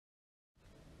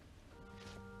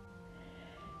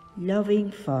Loving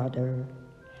Father,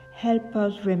 help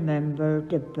us remember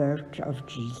the birth of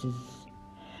Jesus,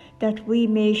 that we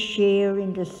may share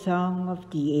in the song of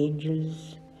the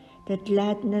angels, the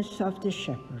gladness of the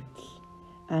shepherds,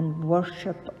 and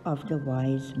worship of the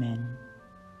wise men.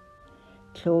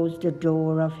 Close the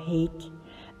door of hate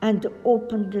and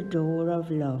open the door of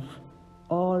love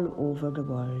all over the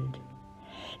world.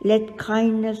 Let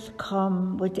kindness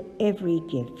come with every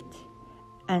gift,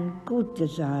 and good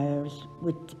desires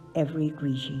with every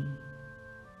greeting.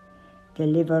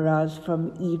 Deliver us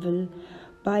from evil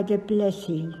by the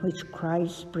blessing which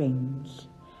Christ brings,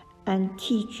 and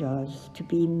teach us to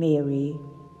be merry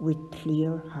with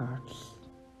clear hearts.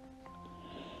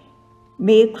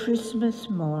 May Christmas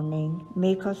morning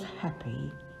make us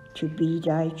happy to be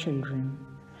thy children,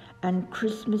 and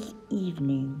Christmas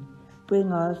evening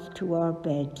bring us to our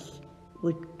beds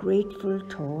with grateful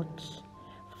thoughts,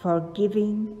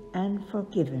 forgiving and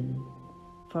forgiven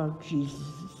for Jesus'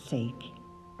 sake.